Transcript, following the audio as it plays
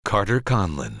Carter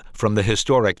Conlon from the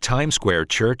historic Times Square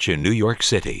Church in New York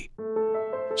City.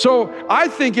 So I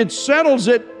think it settles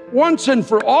it once and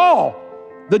for all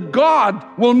that God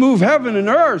will move heaven and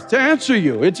earth to answer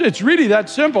you. It's really that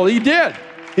simple. He did.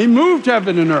 He moved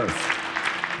heaven and earth.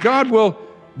 God will,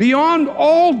 beyond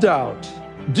all doubt,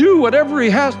 do whatever He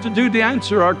has to do to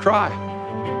answer our cry.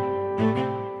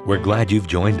 We're glad you've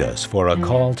joined us for A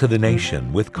Call to the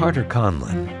Nation with Carter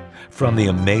Conlon. From the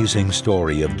amazing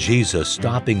story of Jesus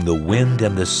stopping the wind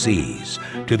and the seas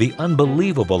to the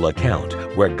unbelievable account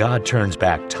where God turns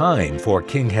back time for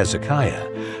King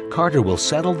Hezekiah, Carter will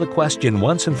settle the question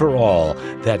once and for all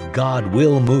that God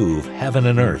will move heaven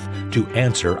and earth to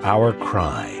answer our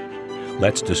cry.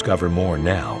 Let's discover more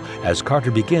now as Carter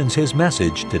begins his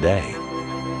message today.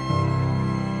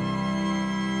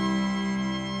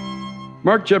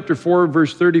 Mark chapter 4,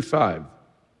 verse 35.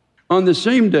 On the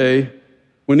same day,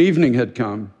 when evening had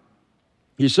come,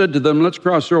 He said to them, "Let's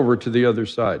cross over to the other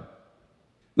side."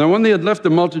 Now, when they had left the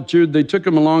multitude, they took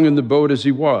Him along in the boat as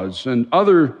He was, and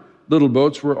other little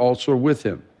boats were also with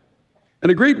Him.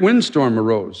 And a great windstorm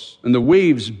arose, and the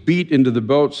waves beat into the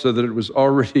boat so that it was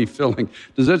already filling.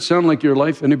 Does that sound like your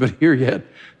life? Anybody here yet?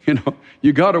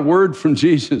 You got a word from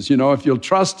Jesus. If you'll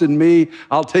trust in me,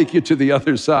 I'll take you to the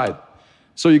other side.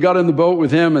 So you got in the boat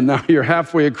with Him, and now you're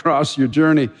halfway across your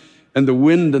journey, and the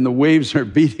wind and the waves are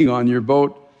beating on your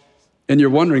boat, and you're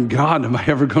wondering, God, am I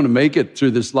ever going to make it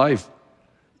through this life?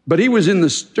 But He was in the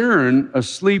stern,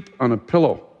 asleep on a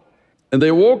pillow. And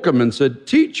they woke Him and said,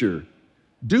 "Teacher,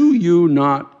 do you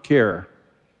not care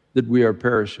that we are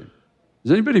perishing?"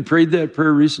 Has anybody prayed that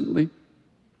prayer recently?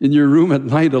 In your room at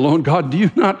night alone? God, do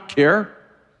you not care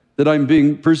that I'm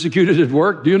being persecuted at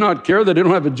work? Do you not care that I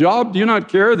don't have a job? Do you not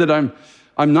care that I'm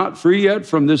not free yet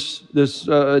from this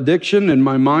addiction in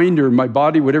my mind or my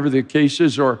body, whatever the case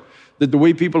is, or that the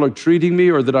way people are treating me,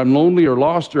 or that I'm lonely or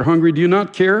lost or hungry? Do you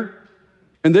not care?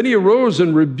 And then He arose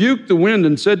and rebuked the wind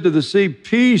and said to the sea,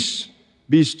 "Peace,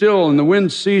 be still." And the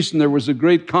wind ceased and there was a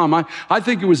great calm. I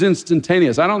think it was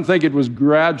instantaneous. I don't think it was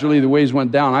gradually the waves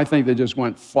went down. I think they just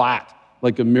went flat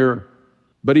like a mirror.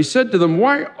 But He said to them,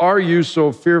 "Why are you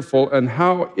so fearful, and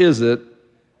how is it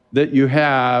that you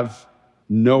have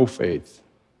no faith?"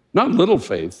 Not little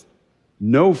faith,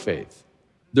 no faith.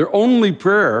 Their only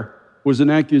prayer was an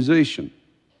accusation.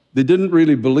 They didn't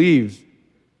really believe,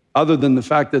 other than the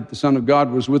fact that the Son of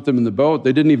God was with them in the boat.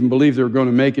 They didn't even believe they were going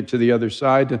to make it to the other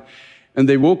side. And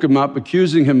they woke Him up,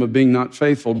 accusing Him of being not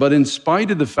faithful. But in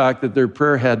spite of the fact that their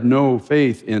prayer had no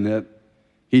faith in it,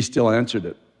 He still answered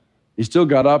it. He still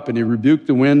got up and He rebuked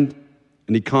the wind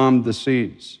and He calmed the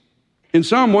seas. In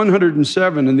Psalm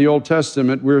 107 in the Old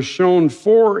Testament, we're shown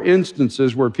 4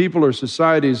 instances where people or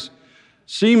societies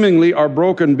seemingly are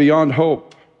broken beyond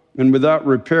hope and without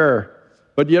repair,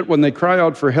 but yet when they cry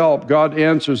out for help, God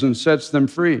answers and sets them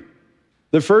free.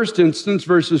 The first instance,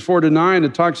 verses 4-9,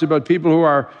 it talks about people who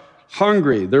are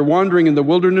hungry. They're wandering in the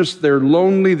wilderness. They're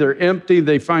lonely. They're empty.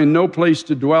 They find no place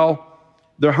to dwell.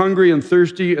 They're hungry and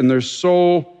thirsty, and their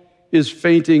soul is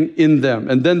fainting in them.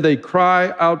 And then they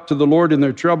cry out to the Lord in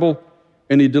their trouble,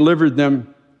 and He delivered them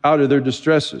out of their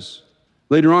distresses.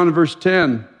 Later on in verse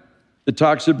 10, it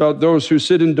talks about those who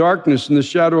sit in darkness and the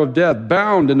shadow of death,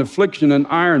 bound in affliction and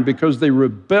iron because they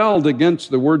rebelled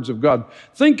against the words of God.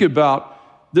 Think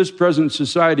about this present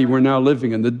society we're now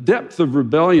living in, the depth of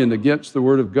rebellion against the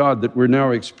word of God that we're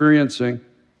now experiencing,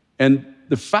 and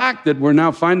the fact that we're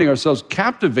now finding ourselves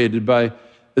captivated by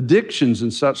addictions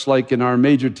and such like in our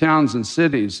major towns and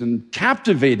cities, and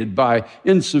captivated by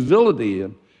incivility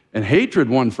and hatred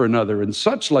one for another and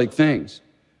such like things.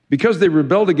 Because they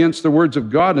rebelled against the words of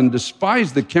God and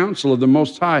despised the counsel of the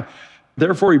Most High,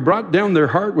 therefore He brought down their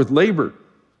heart with labor.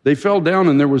 They fell down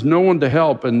and there was no one to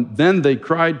help, and then they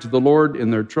cried to the Lord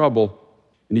in their trouble,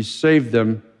 and He saved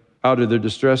them out of their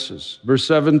distresses. Verse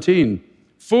 17,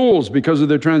 fools because of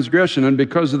their transgression and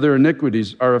because of their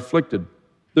iniquities are afflicted.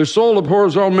 Their soul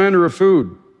abhors all manner of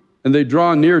food, and they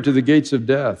draw near to the gates of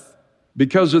death.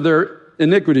 Because of their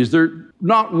iniquities, they're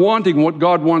not wanting what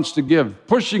God wants to give,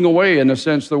 pushing away, in a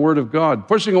sense, the Word of God,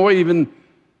 pushing away even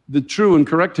the true and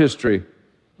correct history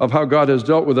of how God has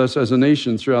dealt with us as a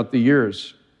nation throughout the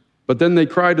years. But then they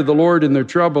cry to the Lord in their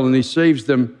trouble, and He saves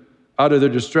them out of their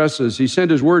distresses. He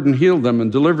sent His word and healed them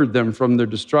and delivered them from their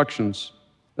destructions.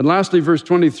 And lastly, verse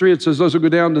 23, it says, those who go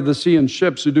down to the sea in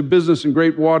ships, who do business in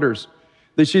great waters,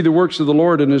 they see the works of the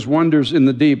Lord and His wonders in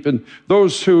the deep. And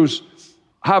those who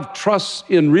have trusts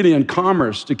in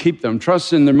commerce to keep them,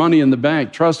 trusts in their money in the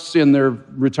bank, trusts in their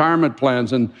retirement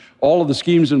plans and all of the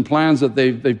schemes and plans that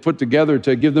they've put together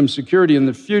to give them security in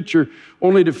the future,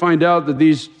 only to find out that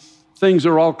these things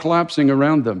are all collapsing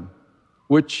around them.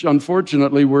 which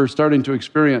unfortunately we're starting to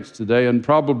experience today and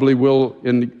probably will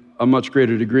in a much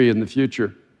greater degree in the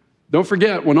future. Don't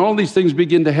forget, when all these things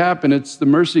begin to happen, it's the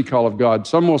mercy call of God.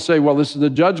 Some will say, well, this is the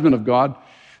judgment of God.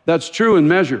 That's true in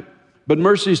measure, but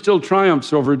mercy still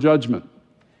triumphs over judgment.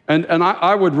 And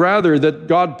I would rather that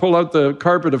God pull out the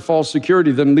carpet of false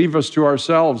security than leave us to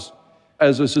ourselves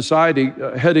as a society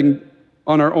heading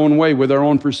on our own way with our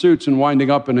own pursuits and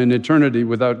winding up in an eternity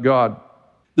without God.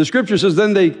 The scripture says,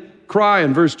 then they cry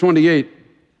in verse 28,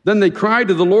 then they cry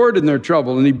to the Lord in their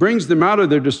trouble, and he brings them out of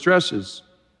their distresses.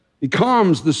 He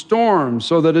calms the storm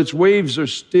so that its waves are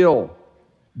still.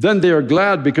 Then they are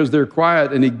glad because they're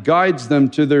quiet, and he guides them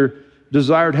to their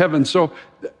desired heaven. So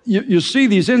you see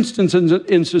these instances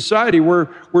in society where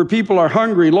people are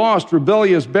hungry, lost,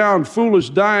 rebellious, bound, foolish,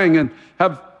 dying, and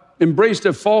have embraced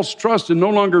a false trust and no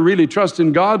longer really trust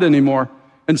in God anymore.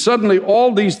 And suddenly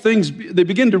all these things, they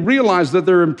begin to realize that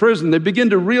they're in prison. They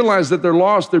begin to realize that they're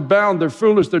lost, they're bound, they're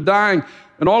foolish, they're dying,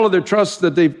 and all of their trusts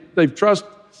that they've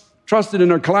trusted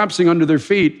in are collapsing under their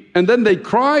feet. And then they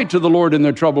cry to the Lord in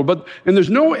their trouble. And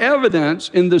there's no evidence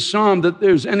in this psalm that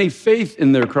there's any faith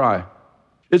in their cry.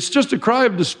 It's just a cry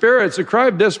of despair. It's a cry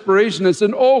of desperation. It's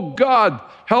an, oh God,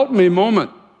 help me moment.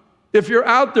 If you're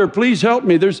out there, please help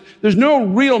me. There's no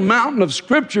real mountain of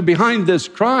scripture behind this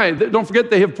cry. Don't forget,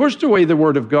 they have pushed away the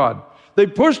word of God. They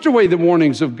pushed away the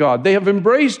warnings of God. They have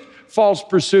embraced false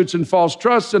pursuits and false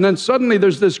trusts. And then suddenly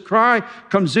there's this cry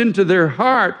comes into their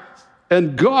heart.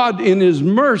 And God, in his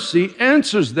mercy,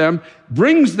 answers them,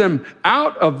 brings them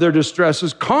out of their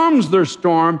distresses, calms their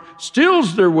storm,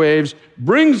 stills their waves,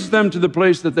 brings them to the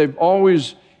place that they've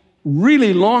always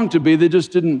really longed to be. They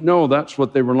just didn't know that's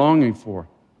what they were longing for.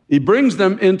 He brings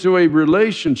them into a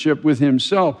relationship with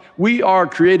himself. We are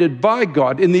created by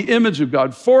God, in the image of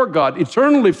God, for God,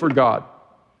 eternally for God.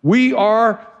 We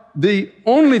are the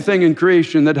only thing in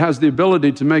creation that has the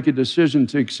ability to make a decision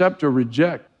to accept or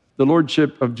reject the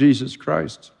lordship of Jesus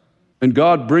Christ. And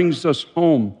God brings us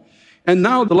home. And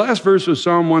now the last verse of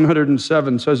Psalm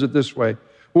 107 says it this way: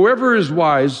 whoever is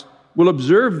wise will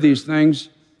observe these things,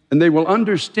 and they will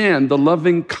understand the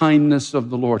loving kindness of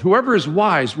the Lord. Whoever is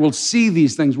wise will see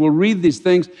these things, will read these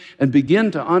things, and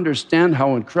begin to understand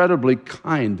how incredibly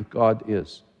kind God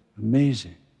is.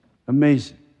 Amazing,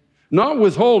 amazing. Not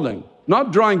withholding,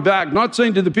 not drawing back, not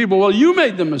saying to the people, well, you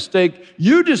made the mistake.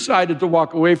 You decided to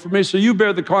walk away from me, so you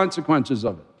bear the consequences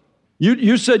of it.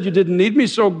 You said you didn't need me,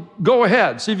 so go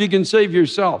ahead. See if you can save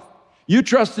yourself. You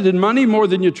trusted in money more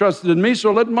than you trusted in me,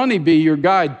 so let money be your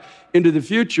guide into the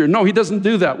future. No, he doesn't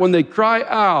do that. When they cry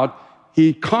out,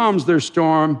 he calms their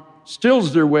storm,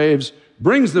 stills their waves,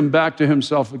 brings them back to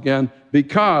himself again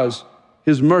because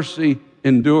his mercy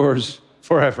endures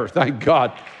forever. Thank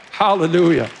God.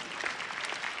 Hallelujah.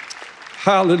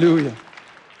 Hallelujah.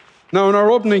 Now, in our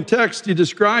opening text, he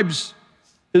describes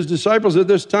his disciples at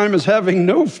this time as having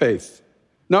no faith.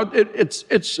 Now,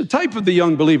 it's a type of the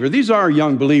young believer. These are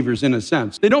young believers in a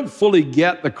sense. They don't fully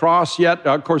get the cross yet.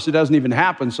 Of course, it hasn't even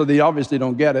happened, so they obviously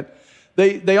don't get it.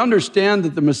 They understand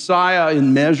that the Messiah,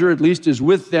 in measure at least, is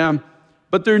with them,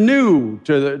 but they're new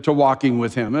to walking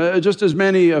with him, just as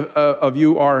many of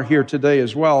you are here today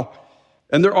as well.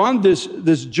 And they're on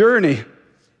this journey,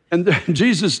 and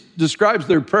Jesus describes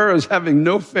their prayer as having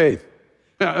no faith.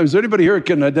 Now, is there anybody here who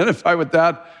can identify with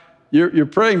that? You're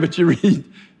praying, but you read,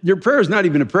 your prayer is not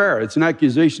even a prayer. It's an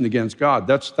accusation against God.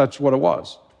 That's what it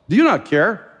was. Do you not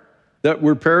care that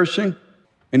we're perishing?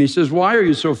 And he says, why are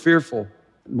you so fearful?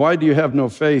 Why do you have no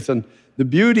faith? And the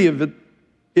beauty of it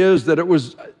is that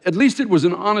at least it was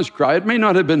an honest cry. It may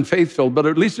not have been faith-filled, but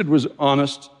at least it was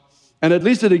honest. And at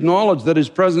least it acknowledged that his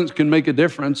presence can make a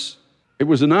difference. It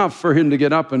was enough for him to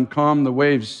get up and calm the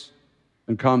waves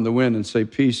and calm the wind and say,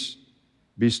 peace,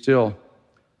 be still,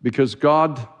 because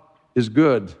God is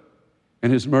good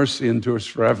and his mercy endures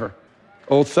forever.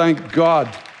 Oh, thank God.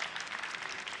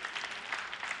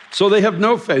 So they have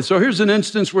no faith. So here's an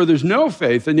instance where there's no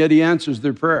faith, and yet he answers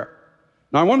their prayer.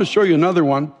 Now, I want to show you another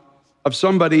one of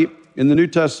somebody in the New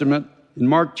Testament, in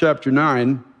Mark chapter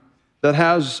 9, that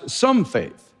has some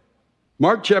faith.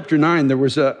 Mark chapter 9, there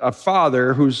was a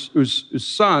father whose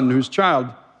child,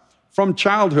 from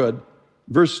childhood,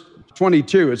 verse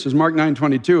 22, it says Mark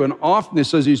 9:22, and often it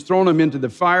says he's thrown him into the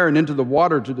fire and into the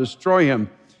water to destroy him.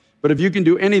 But if you can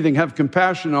do anything, have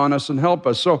compassion on us and help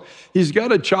us. So he's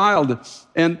got a child,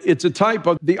 and it's a type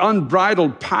of the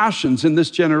unbridled passions in this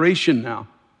generation now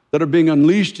that are being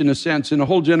unleashed, in a sense, in a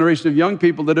whole generation of young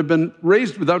people that have been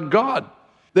raised without God.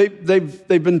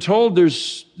 They've been told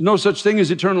there's no such thing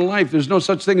as eternal life. There's no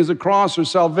such thing as a cross or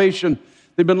salvation.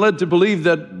 They've been led to believe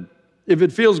that if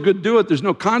it feels good, do it. There's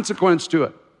no consequence to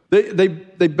it.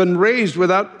 They've been raised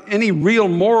without any real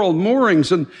moral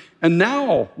moorings. And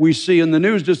now we see in the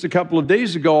news just a couple of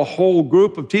days ago, a whole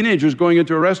group of teenagers going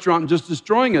into a restaurant and just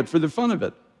destroying it for the fun of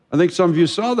it. I think some of you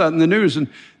saw that in the news. And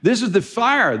this is the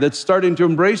fire that's starting to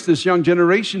embrace this young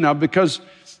generation now, because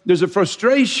there's a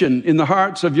frustration in the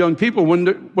hearts of young people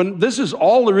when this is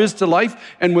all there is to life,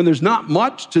 and when there's not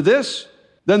much to this,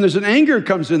 then there's an anger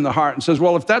comes in the heart and says,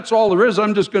 well, if that's all there is,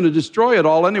 I'm just going to destroy it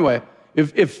all anyway.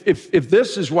 If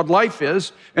this is what life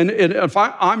is, and if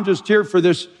I'm just here for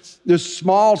this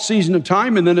small season of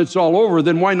time and then it's all over,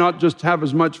 then why not just have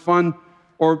as much fun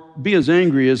or be as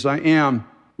angry as I am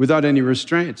without any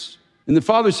restraints? And the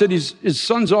father said his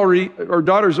son's already, or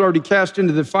daughter's already cast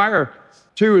into the fire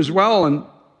too as well, and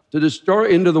to destroy,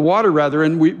 into the water rather.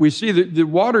 And we see the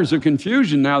waters of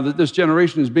confusion now that this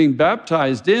generation is being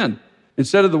baptized in.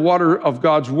 Instead of the water of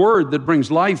God's word that brings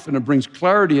life and it brings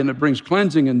clarity and it brings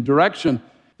cleansing and direction,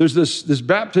 there's this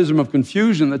baptism of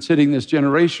confusion that's hitting this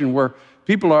generation, where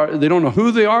people they don't know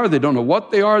who they are, they don't know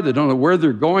what they are, they don't know where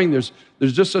they're going. There's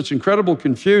just such incredible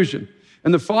confusion.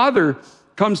 And the father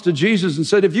comes to Jesus and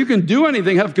said, if you can do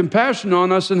anything, have compassion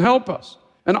on us and help us.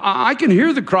 And I can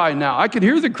hear the cry now. I can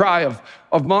hear the cry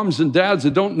of moms and dads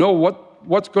that don't know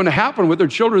what's going to happen with their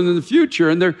children in the future.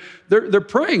 And they're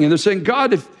praying and they're saying,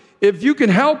 God, if you can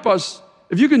help us,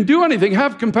 if you can do anything,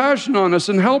 have compassion on us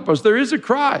and help us. There is a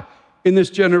cry in this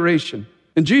generation.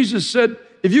 And Jesus said,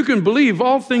 if you can believe,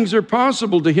 all things are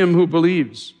possible to him who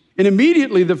believes. And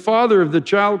immediately the father of the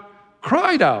child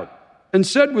cried out and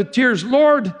said with tears,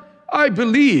 Lord, I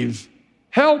believe,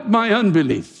 help my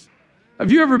unbelief.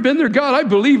 Have you ever been there? God, I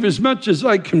believe as much as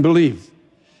I can believe.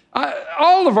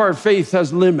 All of our faith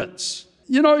has limits.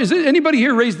 You know, is anybody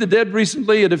here raised the dead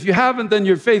recently? And if you haven't, then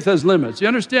your faith has limits. You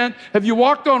understand? Have you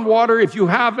walked on water? If you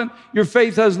haven't, your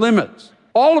faith has limits.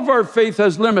 All of our faith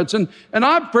has limits. And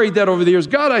I've prayed that over the years.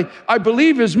 God, I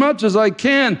believe as much as I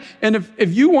can. And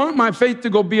if you want my faith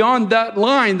to go beyond that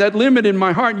line, that limit in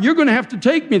my heart, you're going to have to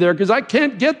take me there, because I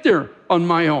can't get there on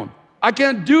my own. I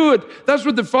can't do it. That's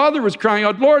what the father was crying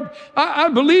out. Lord, I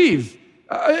believe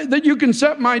that you can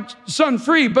set my son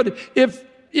free. But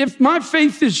if my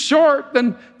faith is short,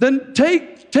 then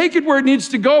take it where it needs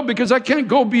to go, because I can't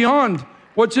go beyond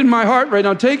what's in my heart right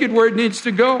now. Take it where it needs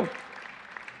to go.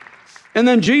 And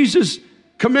then Jesus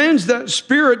commands that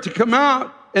spirit to come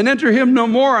out and enter him no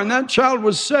more. And that child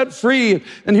was set free.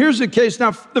 And here's the case.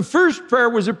 Now, the first prayer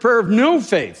was a prayer of no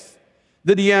faith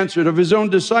that he answered of his own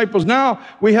disciples. Now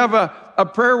we have a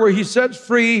prayer where he sets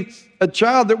free a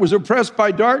child that was oppressed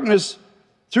by darkness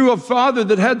through a father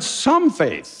that had some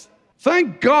faith.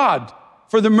 Thank God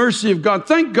for the mercy of God.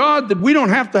 Thank God that we don't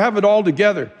have to have it all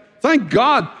together. Thank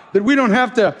God that we don't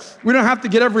have to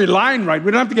get every line right. We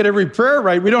don't have to get every prayer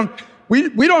right. We don't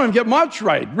even get much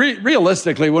right.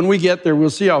 Realistically, when we get there,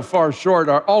 we'll see how far short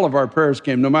all of our prayers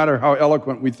came, no matter how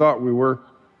eloquent we thought we were.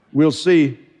 We'll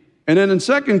see. And then in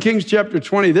 2 Kings chapter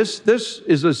 20, this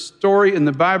is a story in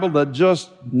the Bible that just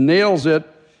nails it.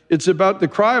 It's about the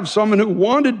cry of someone who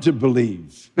wanted to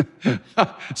believe.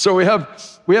 So we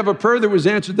have a prayer that was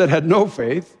answered that had no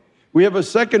faith. We have a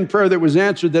second prayer that was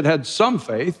answered that had some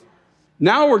faith.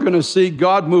 Now we're going to see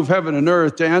God move heaven and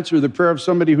earth to answer the prayer of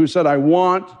somebody who said, I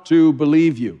want to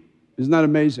believe you. Isn't that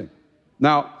amazing?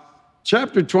 Now,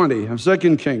 chapter 20 of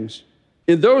 2 Kings.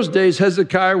 In those days,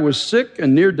 Hezekiah was sick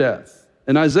and near death.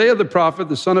 And Isaiah the prophet,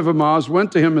 the son of Amoz,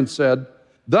 went to him and said,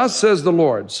 thus says the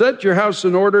Lord, set your house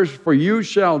in order, for you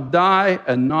shall die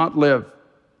and not live.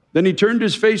 Then he turned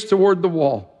his face toward the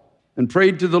wall and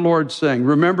prayed to the Lord, saying,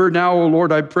 remember now, O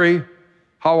Lord, I pray,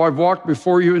 how I've walked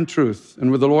before you in truth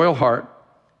and with a loyal heart.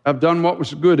 I've done what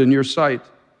was good in your sight.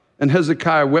 And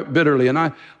Hezekiah wept bitterly. And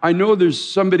I know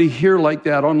there's somebody here like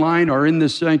that online or in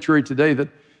this sanctuary today that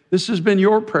this has been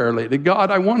your prayer lately.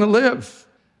 God, I want to live.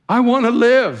 I want to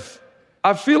live.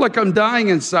 I feel like I'm dying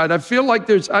inside. I feel like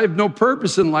I have no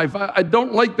purpose in life. I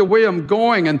don't like the way I'm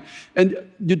going. And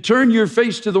you turn your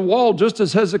face to the wall just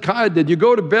as Hezekiah did. You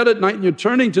go to bed at night and you're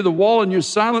turning to the wall and you're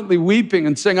silently weeping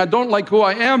and saying, I don't like who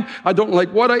I am. I don't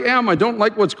like what I am. I don't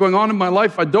like what's going on in my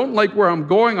life. I don't like where I'm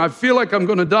going. I feel like I'm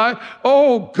going to die.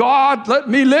 Oh, God, let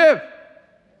me live.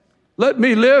 Let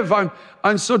me live.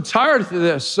 I'm so tired of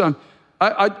this.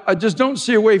 I just don't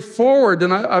see a way forward,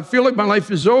 and I feel like my life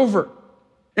is over.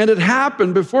 And it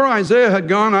happened before Isaiah had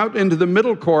gone out into the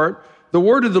middle court, the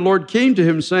word of the Lord came to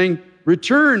him saying,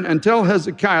 return and tell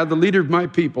Hezekiah, the leader of my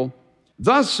people,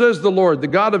 thus says the Lord, the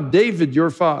God of David, your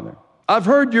father, I've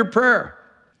heard your prayer.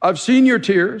 I've seen your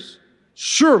tears.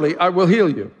 Surely I will heal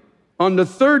you. On the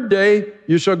third day,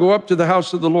 you shall go up to the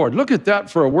house of the Lord. Look at that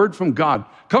for a word from God.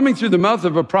 Coming through the mouth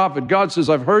of a prophet, God says,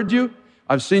 I've heard you.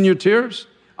 I've seen your tears.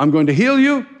 I'm going to heal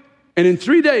you. And in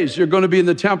 3 days, you're going to be in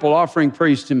the temple offering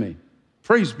praise to me.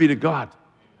 Praise be to God.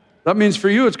 That means for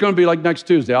you, it's going to be like next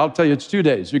Tuesday. I'll tell you, it's 2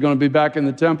 days. You're going to be back in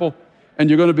the temple, and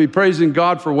you're going to be praising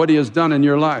God for what he has done in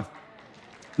your life.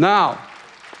 Now,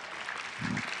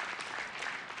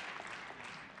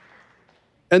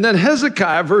 and then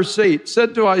Hezekiah, verse 8,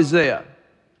 said to Isaiah,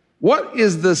 what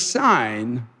is the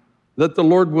sign that the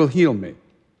Lord will heal me,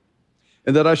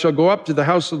 and that I shall go up to the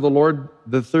house of the Lord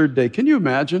the third day? Can you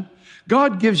imagine?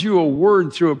 God gives you a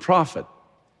word through a prophet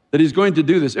that he's going to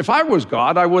do this. If I was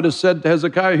God, I would have said to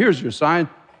Hezekiah, here's your sign.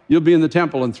 You'll be in the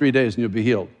temple in 3 days and you'll be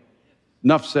healed.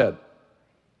 Enough said.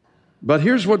 But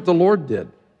here's what the Lord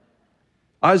did.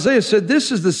 Isaiah said,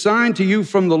 this is the sign to you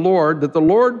from the Lord, that the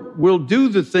Lord will do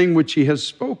the thing which he has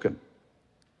spoken.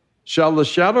 Shall the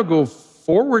shadow go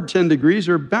forward 10 degrees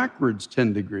or backwards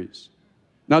 10 degrees?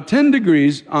 Now, 10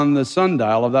 degrees on the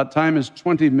sundial of that time is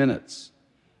 20 minutes.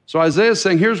 So Isaiah is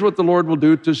saying, here's what the Lord will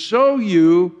do to show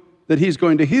you that he's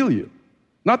going to heal you.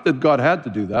 Not that God had to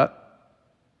do that,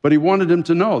 but he wanted him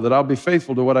to know that I'll be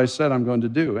faithful to what I said I'm going to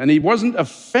do. And he wasn't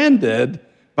offended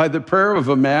by the prayer of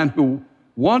a man who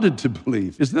wanted to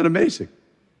believe. Isn't that amazing?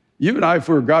 You and I, if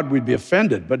we were God, we'd be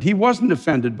offended, but he wasn't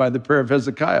offended by the prayer of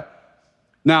Hezekiah.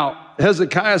 Now,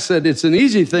 Hezekiah said it's an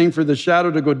easy thing for the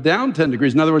shadow to go down 10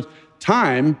 degrees. In other words,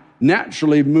 time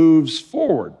naturally moves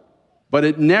forward, but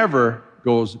it never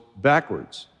goes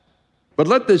backwards. But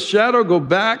let the shadow go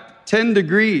back 10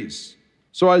 degrees.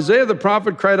 So Isaiah the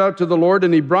prophet cried out to the Lord,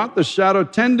 and he brought the shadow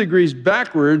 10 degrees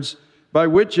backwards, by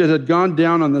which it had gone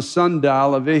down on the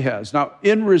sundial of Ahaz. Now,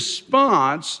 in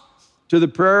response to the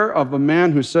prayer of a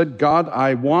man who said, God,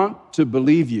 I want to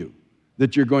believe you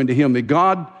that you're going to heal me,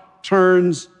 God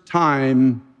turns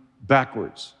time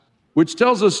backwards, which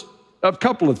tells us a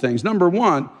couple of things. Number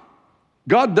one,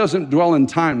 God doesn't dwell in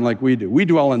time like we do. We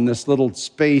dwell in this little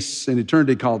space in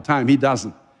eternity called time. He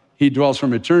doesn't. He dwells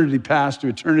from eternity past to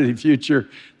eternity future.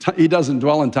 He doesn't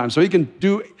dwell in time. So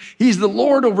he's the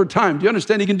Lord over time. Do you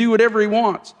understand? He can do whatever he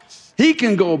wants. He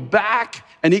can go back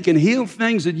and he can heal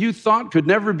things that you thought could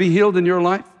never be healed in your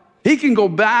life. He can go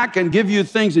back and give you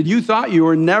things that you thought you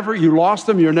lost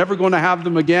them, you're never going to have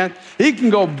them again. He can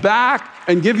go back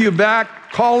and give you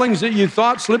back callings that you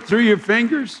thought slipped through your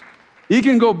fingers. He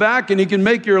can go back and he can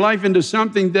make your life into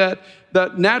something that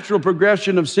natural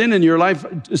progression of sin in your life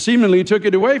seemingly took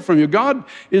it away from you. God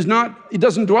he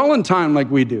doesn't dwell in time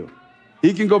like we do.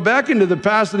 He can go back into the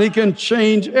past and he can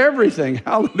change everything.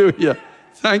 Hallelujah.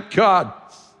 Thank God.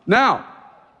 Now,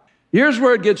 here's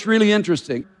where it gets really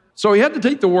interesting. So he had to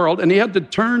take the world and he had to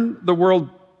turn the world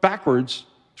backwards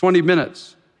 20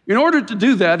 minutes. In order to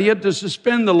do that, he had to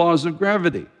suspend the laws of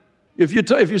gravity. If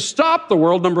you stop the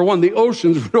world, number one, the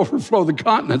oceans would overflow the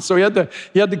continents. So he had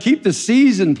to keep the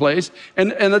seas in place.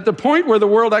 And at the point where the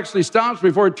world actually stops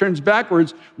before it turns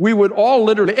backwards, we would all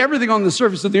literally, everything on the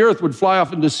surface of the earth would fly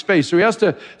off into space. So he has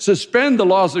to suspend the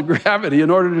laws of gravity in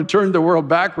order to turn the world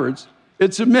backwards.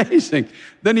 It's amazing.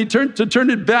 Then he turned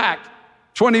it back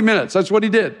 20 minutes. That's what he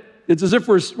did. It's as if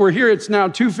we're here, it's now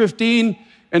 2:15,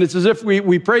 and it's as if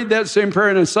we prayed that same prayer,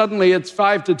 and then suddenly it's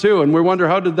 1:55, and we wonder,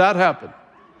 how did that happen?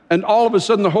 And all of a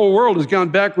sudden, the whole world has gone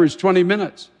backwards 20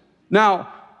 minutes.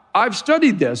 Now, I've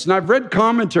studied this, and I've read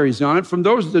commentaries on it from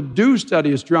those that do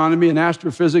study astronomy and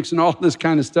astrophysics and all this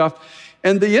kind of stuff.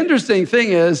 And the interesting thing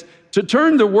is, to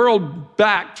turn the world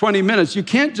back 20 minutes, you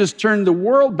can't just turn the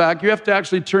world back, you have to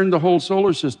actually turn the whole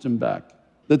solar system back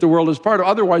that the world is part of.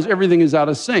 Otherwise, everything is out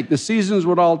of sync. The seasons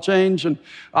would all change, and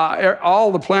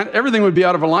all the planet, everything would be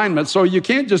out of alignment. So you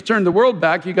can't just turn the world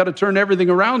back, you got to turn everything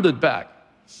around it back.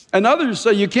 And others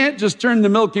say you can't just turn the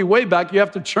Milky Way back, you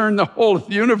have to turn the whole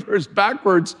universe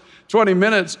backwards 20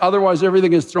 minutes, otherwise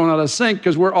everything is thrown out of sync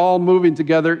because we're all moving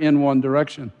together in one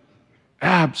direction.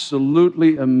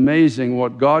 Absolutely amazing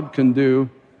what God can do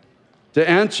to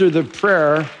answer the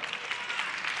prayer.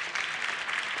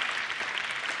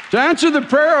 To answer the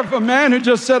prayer of a man who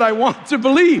just said, I want to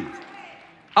believe.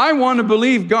 I want to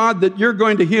believe, God, that you're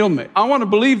going to heal me. I want to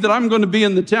believe that I'm going to be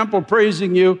in the temple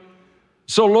praising you.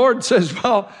 So Lord says,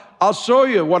 well, I'll show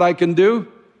you what I can do.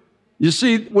 You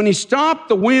see, when he stopped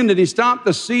the wind and he stopped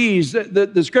the seas,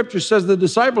 the scripture says the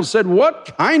disciples said,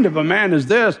 what kind of a man is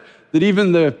this that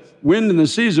even the wind and the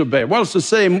seas obey? Well, it's the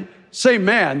same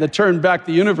man that turned back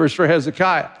the universe for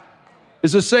Hezekiah.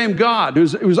 It's the same God he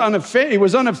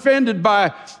was unoffended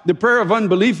by the prayer of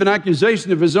unbelief and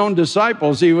accusation of his own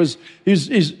disciples. He's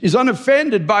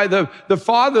unoffended by the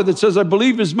Father that says, I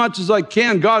believe as much as I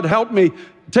can. God, help me.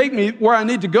 Take me where I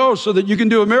need to go so that you can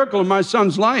do a miracle in my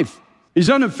son's life. He's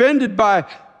unoffended by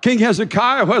King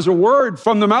Hezekiah, who has a word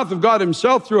from the mouth of God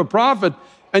himself through a prophet.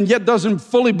 and yet doesn't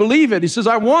fully believe it. He says,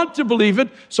 I want to believe it,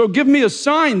 so give me a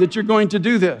sign that you're going to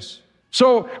do this.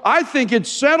 So I think it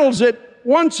settles it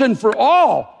once and for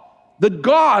all that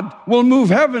God will move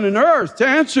heaven and earth to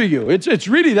answer you. It's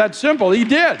really that simple. He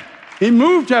did. He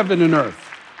moved heaven and earth.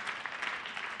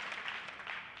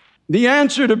 The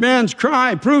answer to man's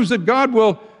cry proves that God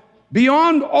will,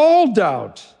 beyond all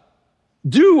doubt,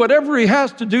 do whatever he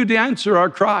has to do to answer our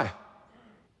cry.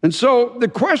 And so the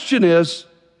question is,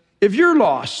 if you're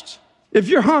lost, if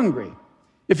you're hungry,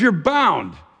 if you're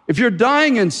bound, if you're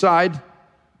dying inside,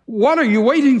 what are you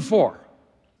waiting for?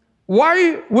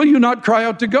 Why will you not cry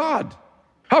out to God?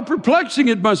 How perplexing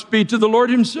it must be to the Lord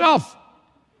himself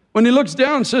when he looks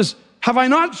down and says, have I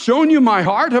not shown you my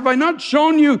heart? Have I not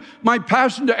shown you my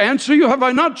passion to answer you? Have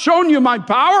I not shown you my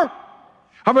power?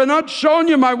 Have I not shown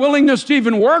you my willingness to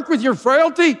even work with your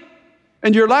frailty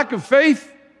and your lack of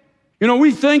faith? You know,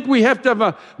 we think we have to have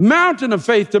a mountain of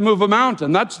faith to move a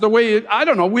mountain. That's the way, I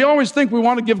don't know, we always think we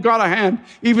want to give God a hand,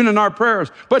 even in our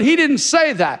prayers. But he didn't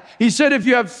say that. He said, if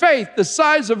you have faith the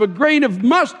size of a grain of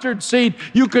mustard seed,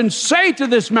 you can say to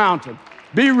this mountain,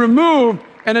 be removed,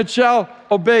 and it shall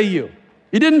obey you.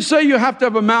 He didn't say you have to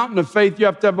have a mountain of faith, you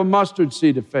have to have a mustard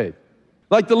seed of faith.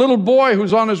 Like the little boy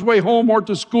who's on his way home or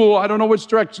to school, I don't know which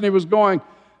direction he was going,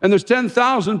 and there's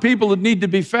 10,000 people that need to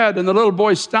be fed, and the little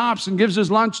boy stops and gives his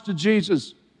lunch to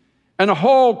Jesus. And a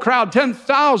whole crowd,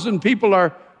 10,000 people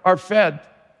are fed.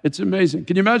 It's amazing.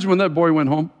 Can you imagine when that boy went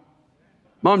home?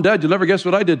 Mom, Dad, you'll never guess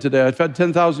what I did today. I fed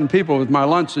 10,000 people with my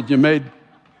lunch that you made.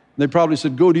 They probably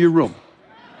said, go to your room.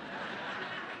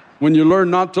 When you learn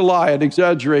not to lie and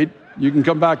exaggerate, you can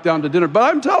come back down to dinner. But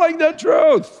I'm telling the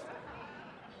truth.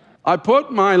 I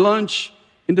put my lunch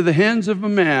into the hands of a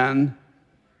man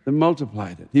that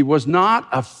multiplied it. He was not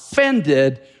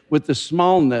offended with the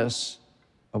smallness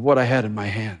of what I had in my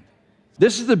hand.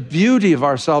 This is the beauty of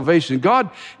our salvation.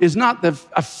 God is not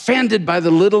offended by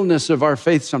the littleness of our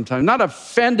faith sometimes, not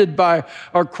offended by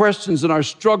our questions and our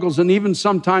struggles and even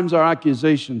sometimes our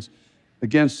accusations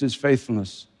against his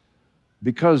faithfulness,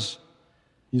 because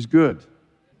he's good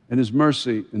and his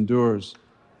mercy endures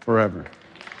forever.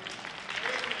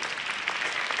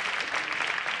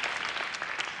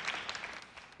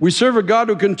 We serve a God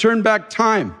who can turn back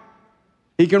time.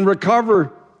 He can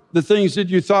recover the things that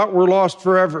you thought were lost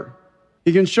forever.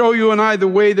 He can show you and I the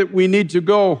way that we need to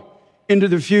go into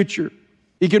the future.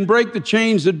 He can break the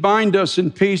chains that bind us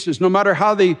in pieces. No matter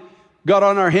how they got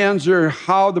on our hands or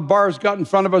how the bars got in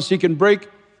front of us, he can break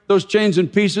those chains in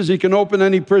pieces. He can open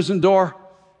any prison door.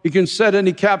 He can set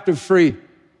any captive free.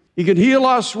 He can heal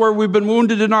us where we've been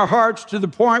wounded in our hearts to the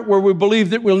point where we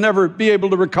believe that we'll never be able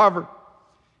to recover.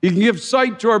 He can give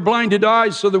sight to our blinded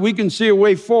eyes so that we can see a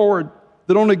way forward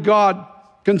that only God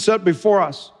can set before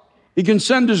us. He can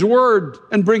send his word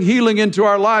and bring healing into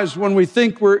our lives when we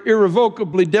think we're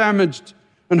irrevocably damaged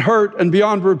and hurt and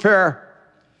beyond repair.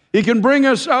 He can bring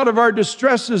us out of our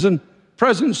distresses and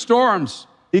present storms.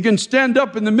 He can stand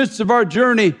up in the midst of our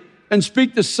journey and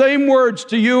speak the same words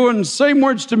to you and the same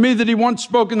words to me that he once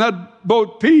spoke in that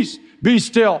boat. Peace, be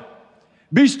still.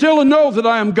 Be still and know that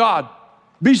I am God.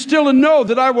 Be still and know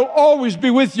that I will always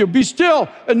be with you. Be still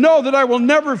and know that I will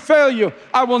never fail you.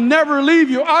 I will never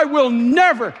leave you. I will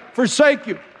never forsake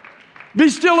you. Be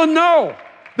still and know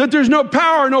that there's no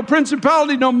power, no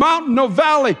principality, no mountain, no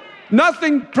valley,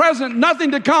 nothing present, nothing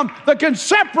to come that can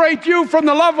separate you from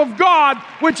the love of God,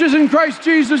 which is in Christ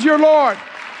Jesus your Lord.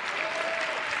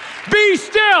 Be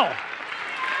still.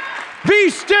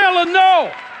 Be still and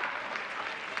know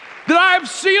that I have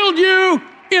sealed you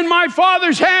in my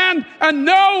Father's hand, and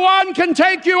no one can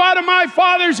take you out of my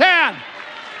Father's hand.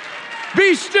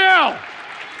 Be still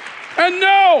and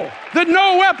know that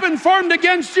no weapon formed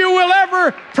against you will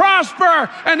ever prosper,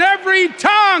 and every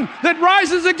tongue that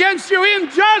rises against you in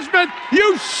judgment,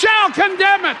 you shall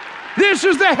condemn it. This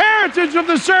is the heritage of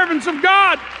the servants of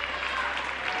God.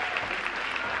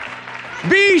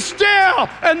 Be still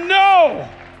and know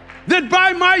that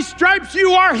by my stripes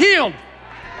you are healed.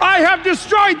 I have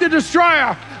destroyed the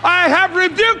destroyer. I have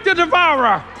rebuked the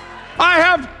devourer. I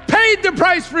have paid the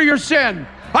price for your sin.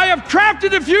 I have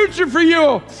crafted a future for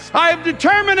you. I have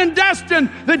determined and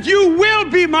destined that you will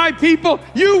be my people.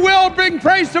 You will bring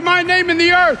praise to my name in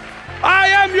the earth. I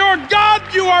am your God.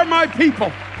 You are my people.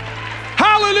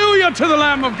 Hallelujah to the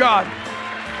Lamb of God.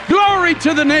 Glory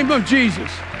to the name of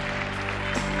Jesus.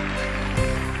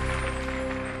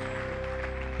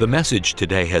 The message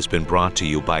today has been brought to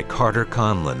you by Carter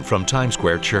Conlon from Times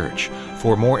Square Church.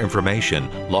 For more information,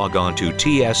 log on to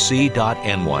tsc.nyc.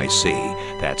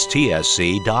 That's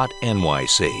tsc.nyc.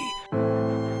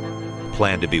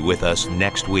 Plan to be with us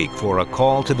next week for A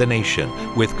Call to the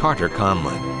Nation with Carter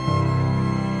Conlon.